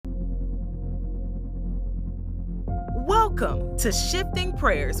Welcome to Shifting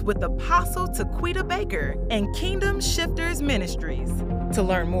Prayers with Apostle Taquita Baker and Kingdom Shifters Ministries. To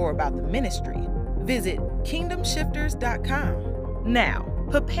learn more about the ministry, visit kingdomshifters.com. Now,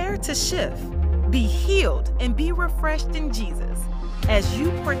 prepare to shift, be healed, and be refreshed in Jesus as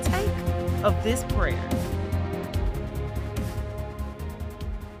you partake of this prayer.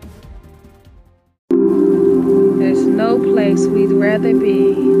 There's no place we'd rather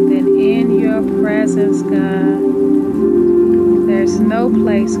be than in your presence, God. There's no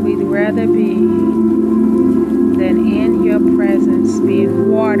place we'd rather be than in your presence, being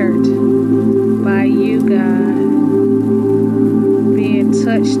watered by you, God, being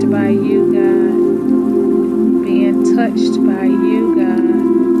touched by you, God, being touched by you,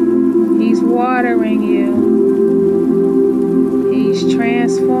 God. He's watering you. He's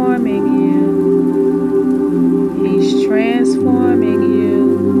transforming you. He's transforming you.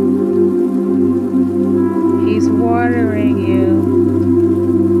 He's watering you.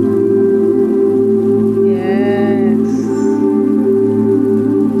 Yes.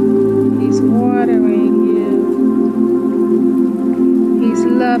 He's watering you. He's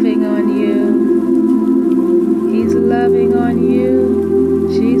loving on you. He's loving on you.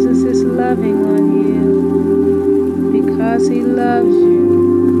 Jesus is loving on you because he loves you.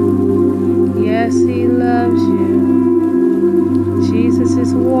 Yes, he loves you. Jesus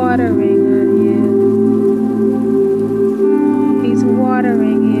is watering on you. He's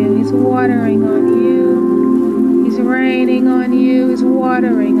watering you. He's watering on you. He's raining on you. He's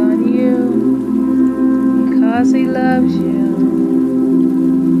watering on you because he loves you.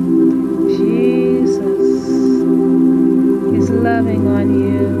 Jesus is loving on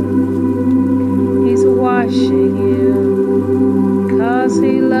you. He's washing you because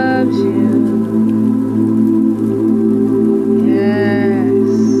he loves you.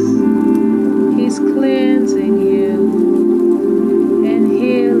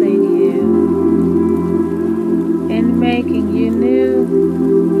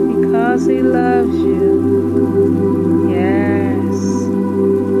 He loves you. Yes.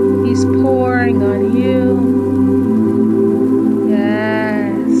 He's pouring on you.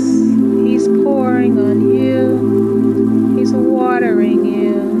 Yes. He's pouring on you. He's watering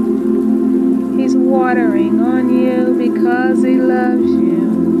you. He's watering on you because he loves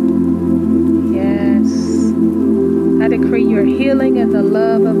you. Yes. I decree your healing in the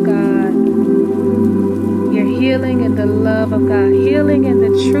love of God. Healing in the love of God. Healing in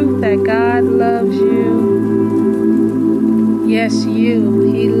the truth that God loves you. Yes, you.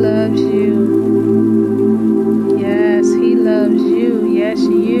 He loves you. Yes, he loves you. Yes,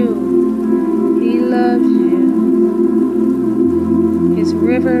 you. He loves you. His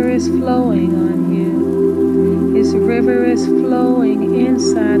river is flowing on you. His river is flowing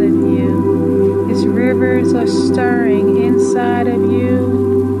inside of you. His rivers are stirring inside of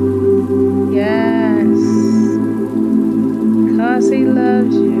you. Yes. Because he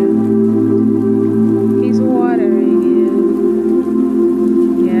loves you. He's watering you.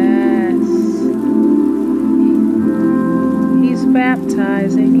 Yes. He's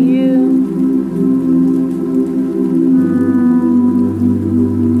baptizing you.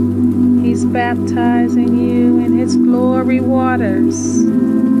 He's baptizing you in his glory waters.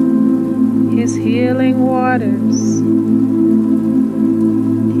 His healing waters.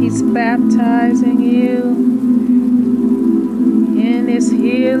 He's baptizing you in his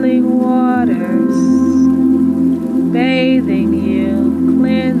healing waters, bathing you,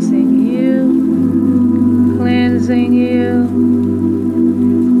 cleansing you, cleansing you,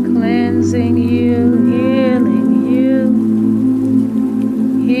 cleansing you, healing you,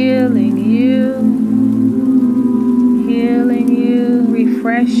 healing you, healing you,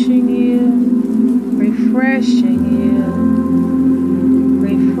 refreshing you, refreshing you,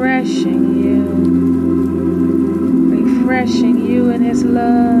 refreshing you. Refreshing you in his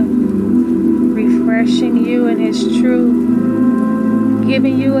love, refreshing you in his truth,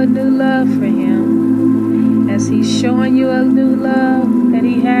 giving you a new love for him as he's showing you a new love that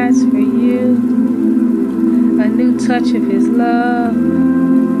he has for you, a new touch of his love,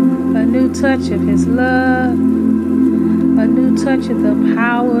 a new touch of his love, a new touch of the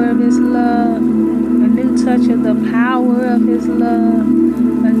power of his love, a new touch of the power of his love,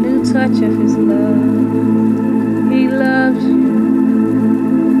 a new touch of his love. He loves you.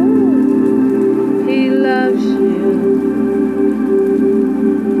 He loves you.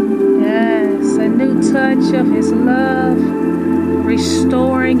 Yes, a new touch of his love,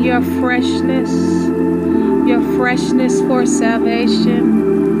 restoring your freshness for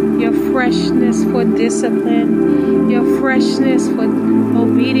salvation, your freshness for discipline, your freshness for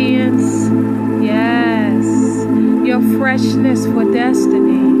obedience. Yes, your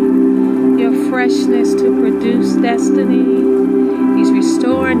freshness to produce destiny. He's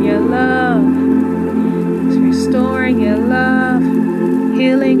restoring your love. He's restoring your love,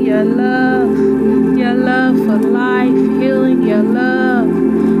 healing your love for life, healing your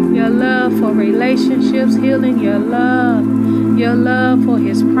love for relationships, healing your love for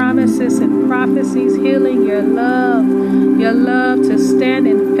his promises and prophecies, healing your love to stand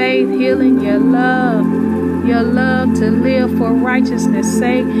in faith, healing your love to live for righteousness'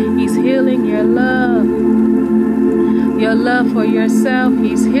 sake. He's healing your love for yourself.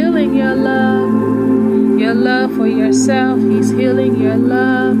 He's healing your love for yourself. He's healing your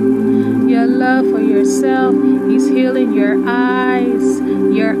love for yourself. He's healing your eyes,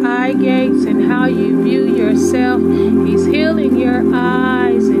 your eye gates, and how you view yourself. He's healing your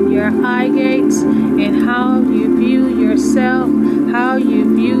eyes and your eye gates and how you view yourself, how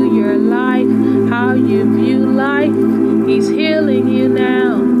you view your life, how you view life. He's healing you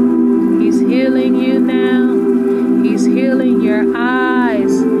now. He's healing you now. He's healing your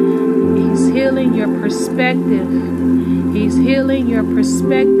eyes. He's healing your perspective. He's healing your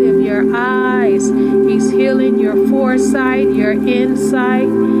perspective, your eyes. He's healing your foresight, your insight.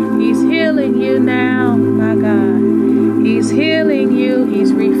 He's healing you now, my God. He's healing you.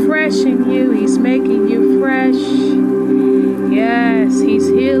 He's refreshing you. He's making you fresh. Yes, he's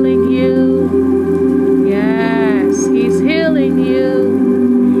healing you. Yes, he's healing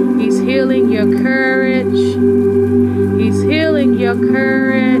you. He's healing your courage. He's healing your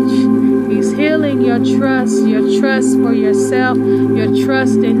courage. He's healing your trust for yourself, your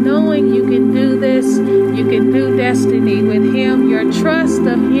trust in knowing you can do this, you can do destiny with him, your trust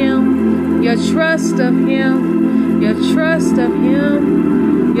of him, your trust of him, your trust of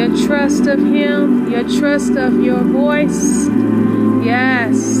him, your trust of him, your trust of your voice.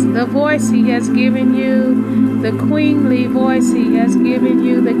 Yes, the voice he has given you, the queenly voice he has given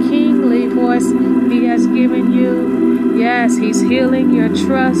you, the kingly voice he has given you. Yes, he's healing your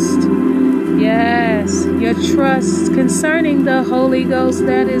trust. Yes, your trust concerning the Holy Ghost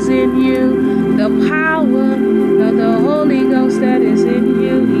that is in you, the power of the Holy Ghost that is in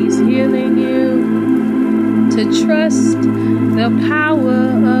you. He's healing you to trust the power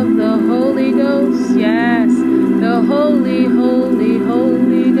of the Holy Ghost. Yes, the Holy Ghost.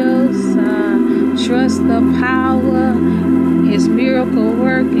 Trust the power, his miracle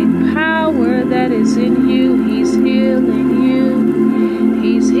working power that is in you. He's healing you.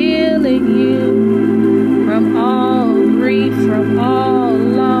 He's healing you from all grief, from all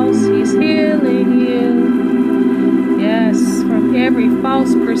loss. He's healing you. Yes, from every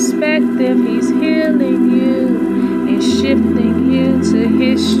false perspective. He's healing you and shifting you to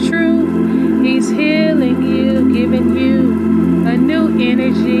his truth. He's healing you, giving you a new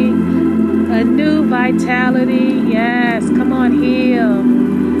energy, a new vitality. Yes, come on, heal.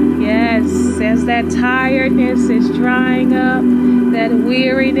 Yes, as that tiredness is drying up, that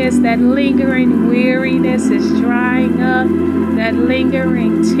weariness, that lingering weariness is drying up, that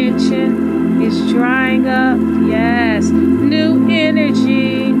lingering tension is drying up. Yes, new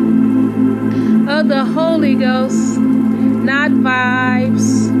energy of the Holy Ghost, not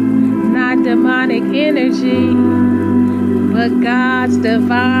vibes, not demonic energy, but God's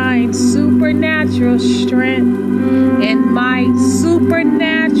divine supernatural strength and might,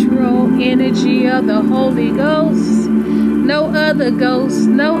 supernatural energy of the Holy Ghost. No other ghost,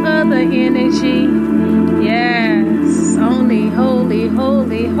 no other energy. Yes, only holy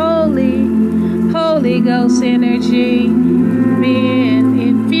Ghost energy being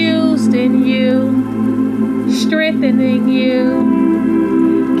infused in you, strengthening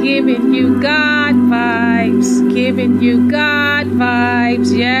you, giving you God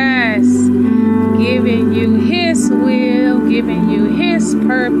vibes, yes, giving you his will, giving you his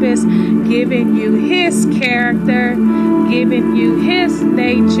purpose, giving you his character, giving you his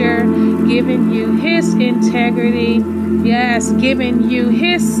nature, giving you his integrity, yes, giving you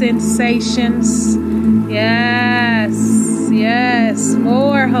his sensations, yes,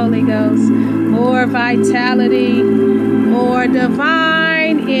 more Holy Ghost, more vitality, more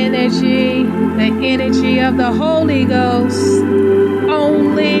divine energy, the energy of the Holy Ghost,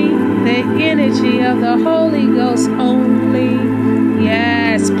 only the energy of the Holy Ghost only.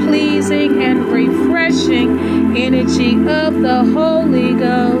 Yes, pleasing and refreshing energy of the Holy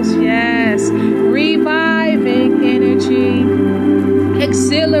Ghost. Yes, reviving energy,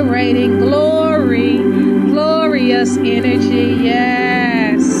 exhilarating glorious energy.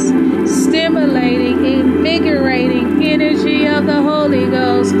 Yes, stimulating, invigorating energy of the Holy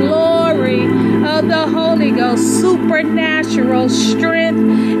Ghost. Glory of the Holy Ghost. supernatural strength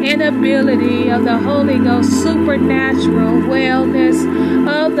and ability of the Holy Ghost, supernatural wellness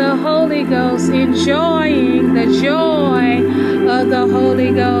of the Holy Ghost, enjoying the joy of the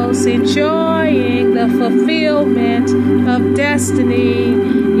Holy Ghost, enjoying the fulfillment of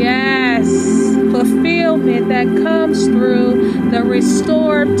destiny. Yes, fulfillment that comes through the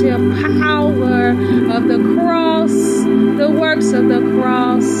restorative power of the cross, the works of the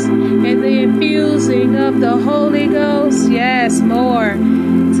cross, and the infusing of the Holy Ghost. Yes, more.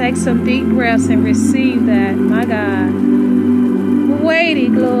 Take some deep breaths and receive that, my God. Weighty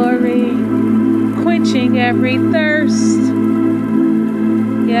glory, quenching every thirst.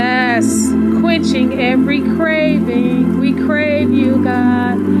 Yes, quenching every craving. We crave you,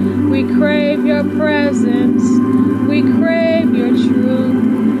 God. We crave your presence. We crave your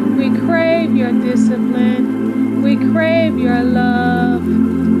truth. We crave your discipline. We crave your love.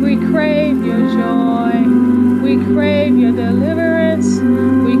 We crave your joy. We crave your deliverance.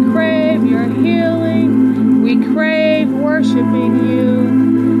 We crave your healing. We crave worshiping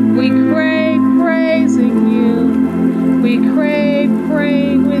you. We crave praising you. We crave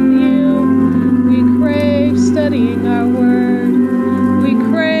praying with you. We crave studying our word. We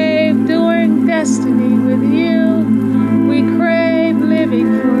crave doing destiny with you. We crave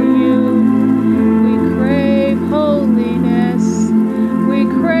living for you. We crave holiness. We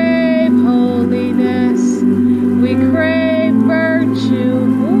crave holiness. We crave virtue.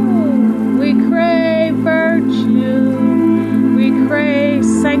 Ooh, we crave virtue. We crave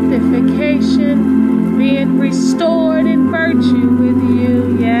sanctification, being restored in virtue with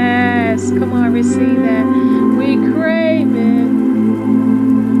you. Yes, come on, receive that. We crave it.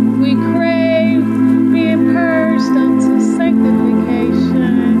 We crave being purged unto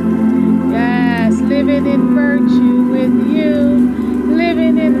sanctification. Yes, living in virtue with you,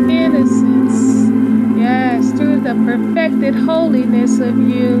 living in innocence. Yes, through the perfected holiness of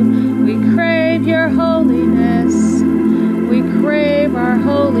you. We crave your holiness. We crave our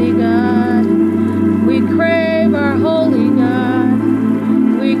holy God. We crave our holy God.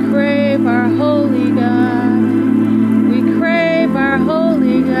 We crave our holy God. We crave our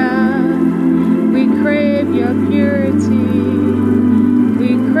holy God. We crave your purity.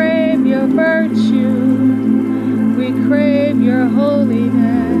 We crave your virtue. We crave your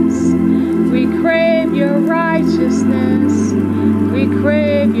holiness. We crave your righteousness. We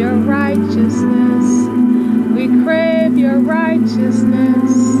crave your righteousness. We crave your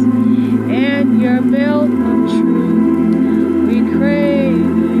righteousness and your belt of truth. We crave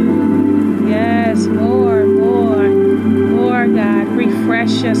you. Yes, more, God.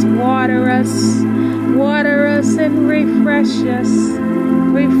 Refresh us, water us and refresh us.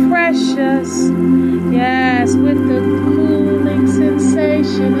 Refresh us, yes, with the cooling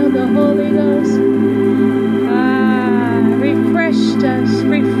sensation of the Holy Ghost. Refresh us,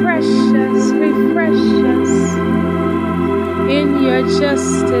 refresh us, refresh us. In your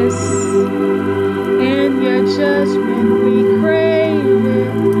justice, in your judgment, we crave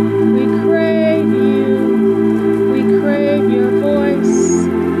it. We crave you. We crave your voice.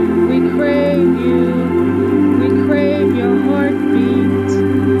 We crave you. We crave your heartbeat.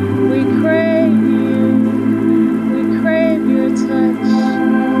 We crave you. We crave your touch.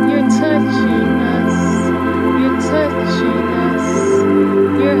 You're touching us. You're touching us.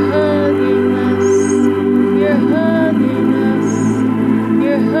 You're hugging us. You're hugging us.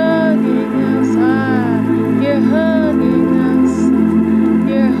 You're hugging us. You're hugging us.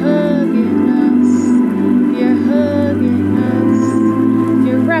 You're hugging us. You're hugging us.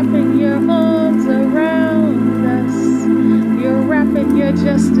 You're wrapping your arms around us. You're wrapping your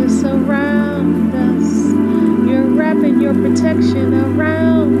justice around us. You're wrapping your protection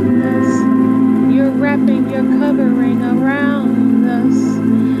around us. You're wrapping your covering around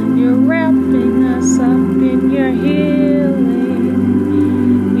us. You're wrapping us up in your healing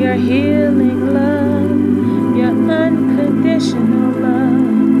love, your unconditional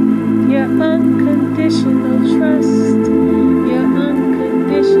love, your unconditional trust, your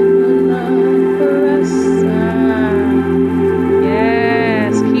unconditional love for us.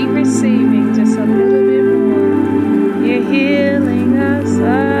 Yes, keep receiving just a little bit more. You're healing us.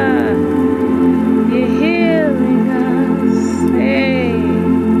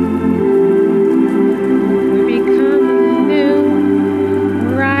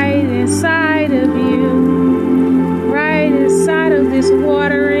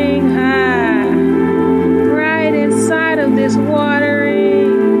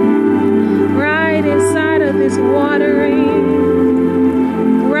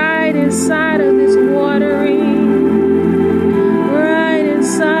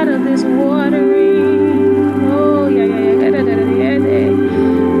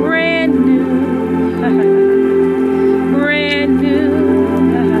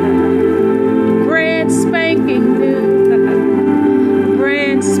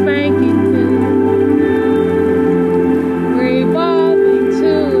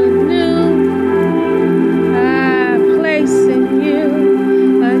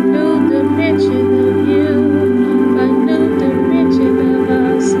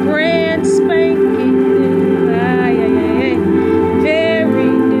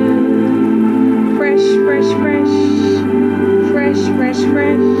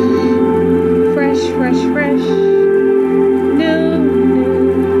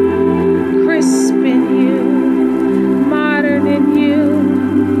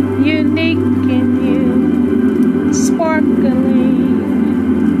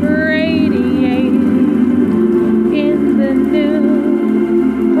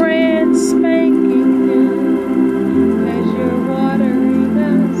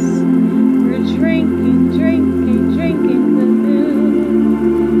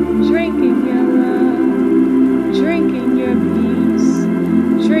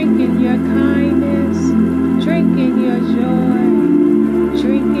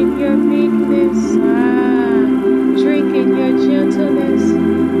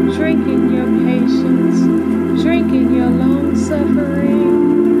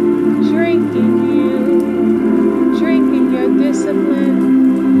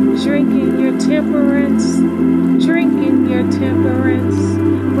 temperance, drinking your temperance.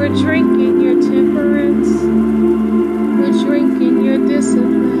 We're drinking your temperance. We're drinking your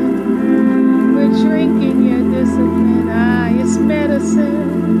discipline. We're drinking your discipline. It's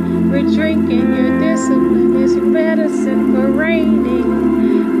medicine. We're drinking your discipline. It's medicine for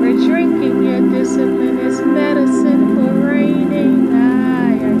reigning. We're drinking your discipline. It's medicine for reigning.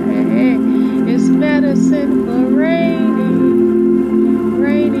 It's medicine for reigning.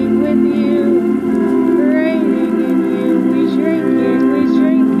 Reigning with you. Reigning in you. We drink it. We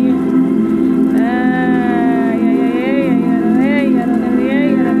drink it.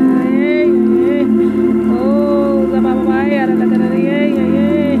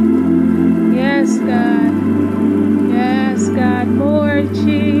 Yes, God. Yes, God. More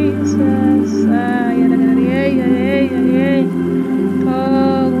Jesus.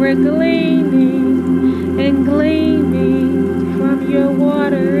 Oh, we're gleaning and gleaming from your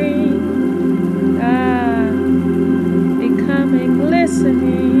watering. Becoming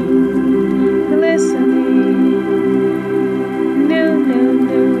glistening, glistening,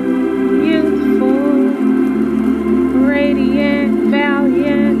 new, youthful, radiant,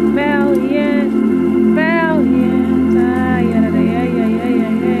 valiant,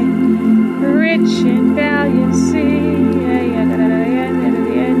 rich in valiancy,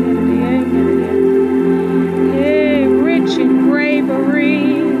 rich in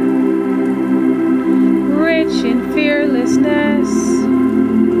bravery, rich in fearlessness,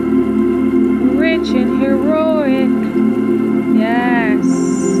 rich in heroic, yes,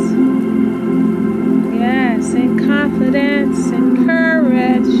 in confidence and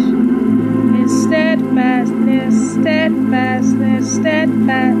courage, in steadfastness,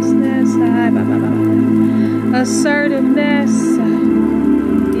 assertiveness,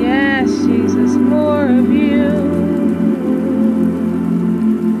 yes, Jesus, more